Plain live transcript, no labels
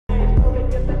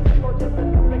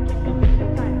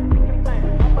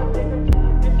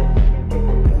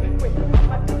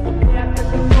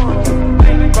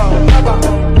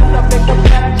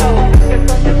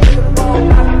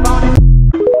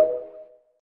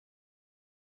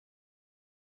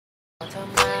อ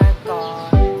มาก่อ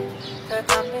นเธอ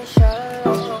ทำให้ฉัน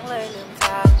หลงเลยลืมท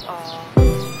างออก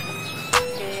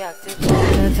แค่อยากจะบอก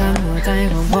เธอทำหัวใจ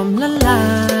ของผมละลา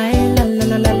ยละล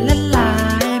ายละลา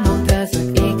ยมองเธอสัก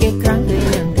อีกกี่ครั้งก็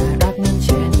ยังน่ารักเหมือนเ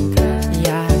ช่นเคยอย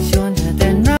ากชวนเธอเต้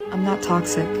นรำ I'm not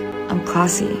toxic, I'm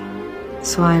classy,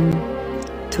 so I'm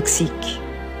toxique.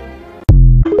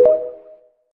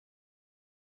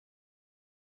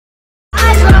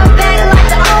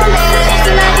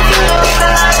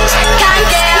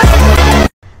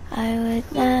 I would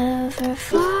never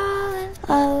fall in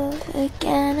love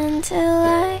again until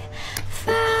I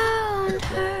found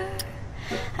her.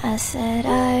 I said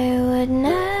I would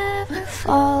never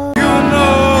fall. You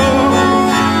know,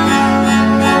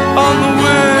 on the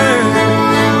way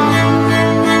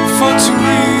for to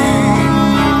me,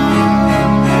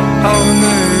 our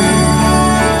name,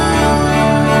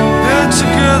 they're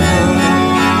together,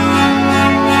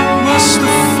 must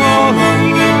have fallen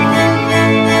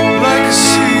like a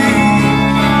seed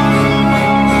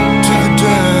to the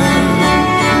depth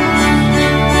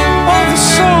of the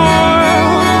soil,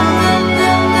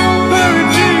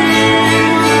 buried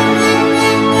deep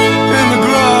in the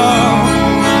ground.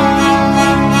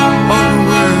 On the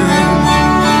way,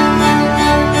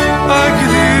 I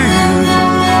could hear you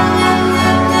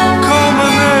call my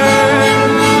name,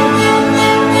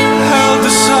 held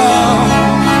the sound.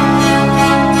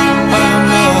 I am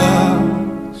lost,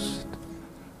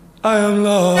 I am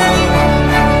lost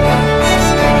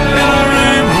in a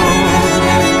rainbow,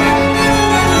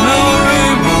 no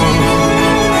rainbow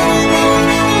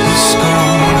is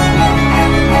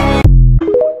gone.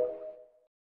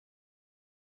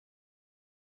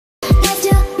 Nice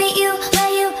to meet you,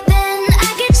 where you been?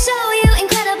 I could show you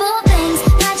incredible things.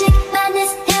 Magic,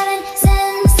 madness, heaven,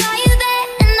 sin. Saw you there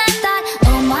and I thought,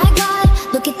 oh my god,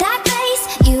 look at that face.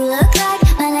 You look like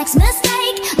my next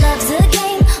mistake. Love's a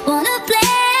game, wanna play.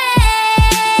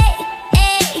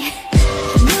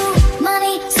 New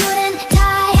money, suit and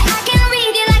tie. I can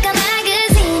read you like a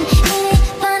magazine. Ain't it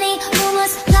funny,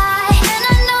 rumors fly. And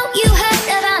I know you heard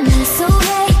about me, so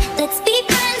hey, let's be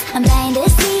friends. I'm dying to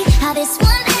see how this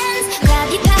one ends. Grab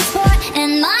your passport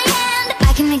and my hand.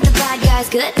 I can make the bad guys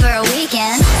good for a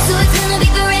weekend. So it's gonna be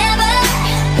forever,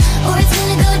 or it's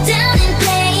gonna go down in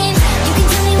flames. You can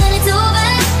tell me when it's over,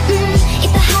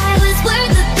 if the high was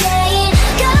worth the pain.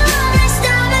 Go on like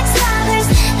Starbucks lovers,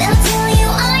 they'll tell you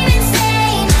I'm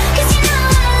insane. Cause you know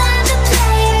I love the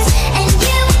players, and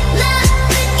you love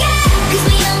the game. Cause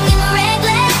we're young and we're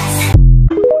reckless.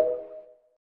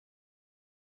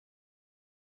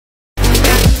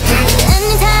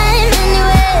 Anytime,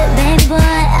 anywhere, baby boy,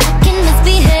 I can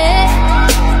misbehave.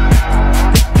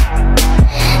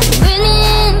 Bring me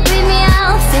in, breathe me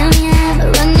out, fill me up,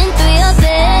 running through your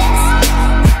veins.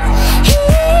 He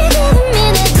giving me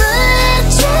that good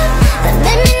trip that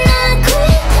made me not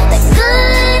quit. That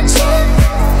good trip.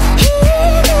 He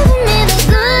giving me that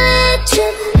good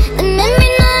trip that made me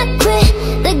not quit.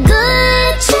 That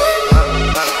good trip.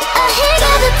 He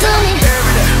gave it to me.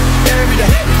 Every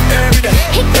day, every day,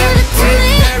 He gave it to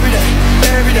me. every day,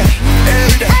 every day,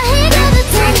 every day. He gave it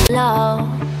to me. Love.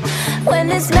 When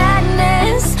there's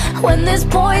madness, when there's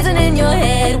poison in your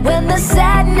head, when the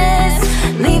sadness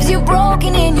leaves you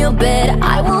broken in your bed,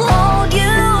 I will hold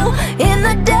you in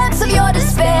the depths of your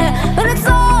despair. But it's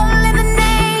all in the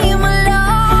name of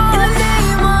love. In the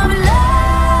name of love.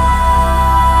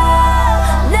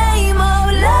 Name of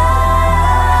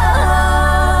love.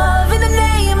 In the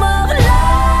name of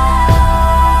love.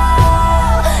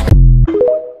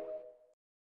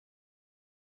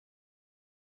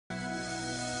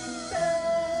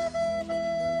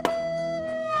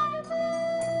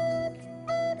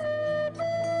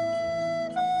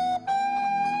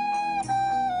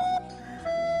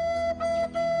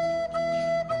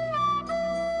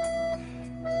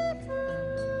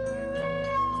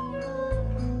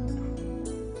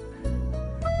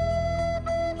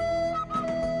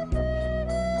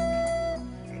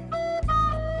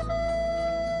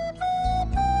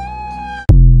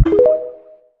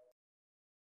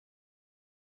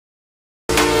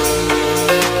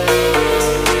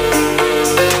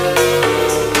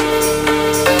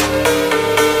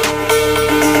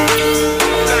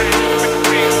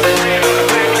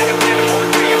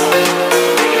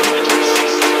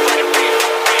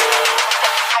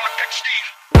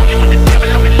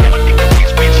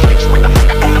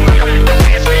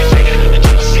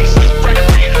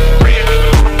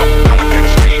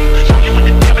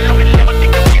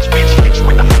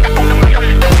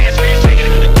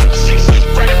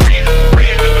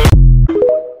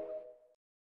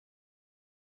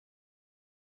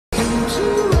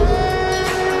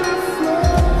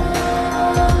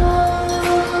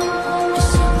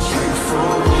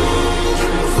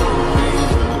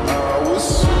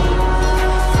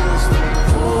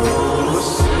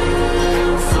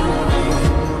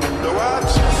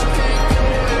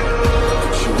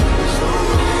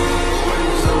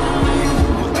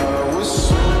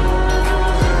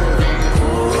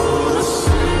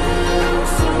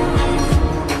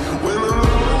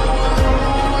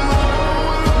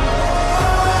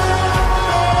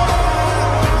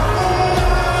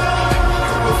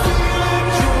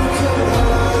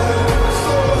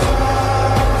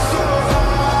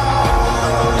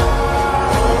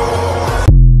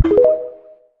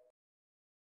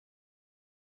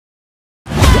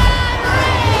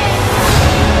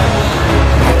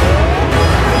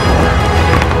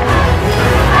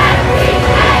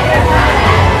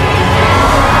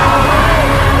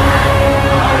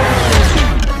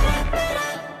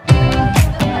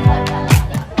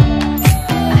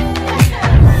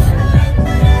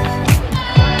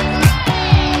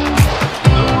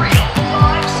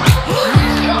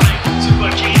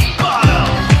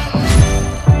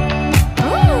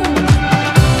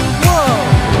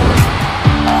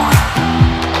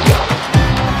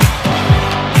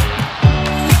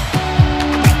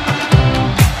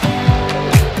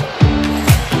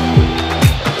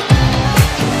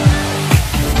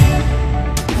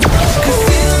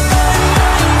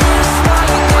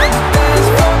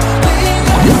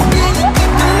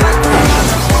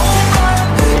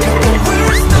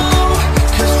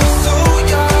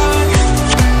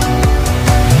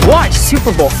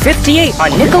 Super Bowl 58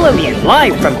 on Nickelodeon,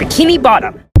 live from Bikini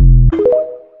Bottom.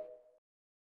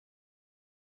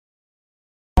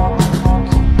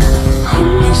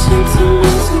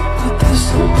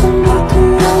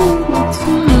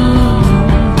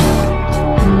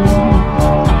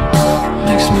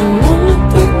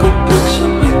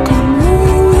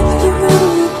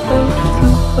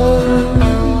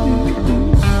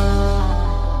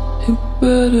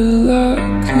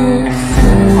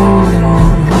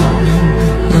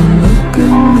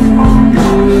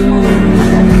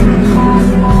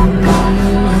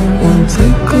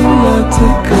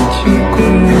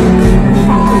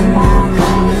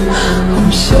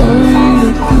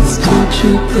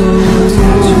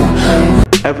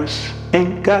 Everest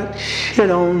ain't got shit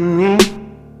on me,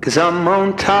 'cause I'm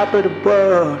on top of the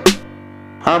world.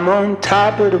 I'm on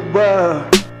top of the world,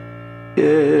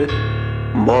 yeah.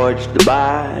 Boys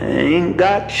Dubai ain't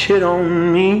got shit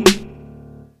on me.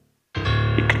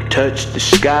 You can touch the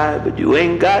sky, but you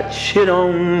ain't got shit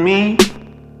on me,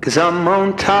 'cause I'm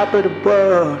on top of the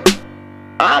world.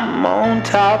 I'm on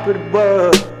top of the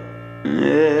world,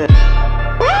 yeah.